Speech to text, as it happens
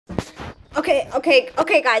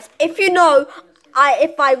Okay, guys. If you know,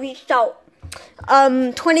 if I reached out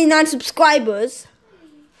 29 subscribers,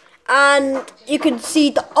 and you can see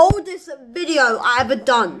the oldest video I ever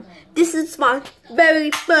done. This is my very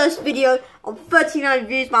first video on 39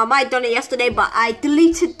 views. I might have done it yesterday, but I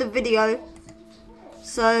deleted the video,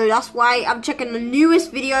 so that's why I'm checking the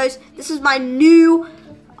newest videos. This is my new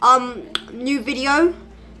video,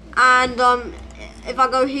 and if I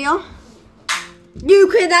go here, you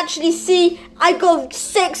can actually see I got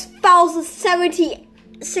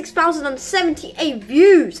 6,078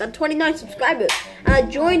 views and 29 subscribers, and I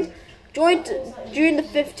joined June the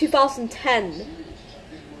 5th, 2010.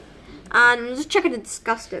 And I'm just checking the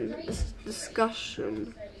discussion.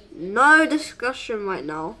 No discussion right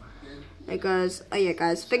now. It goes, oh yeah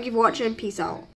guys, thank you for watching, peace out.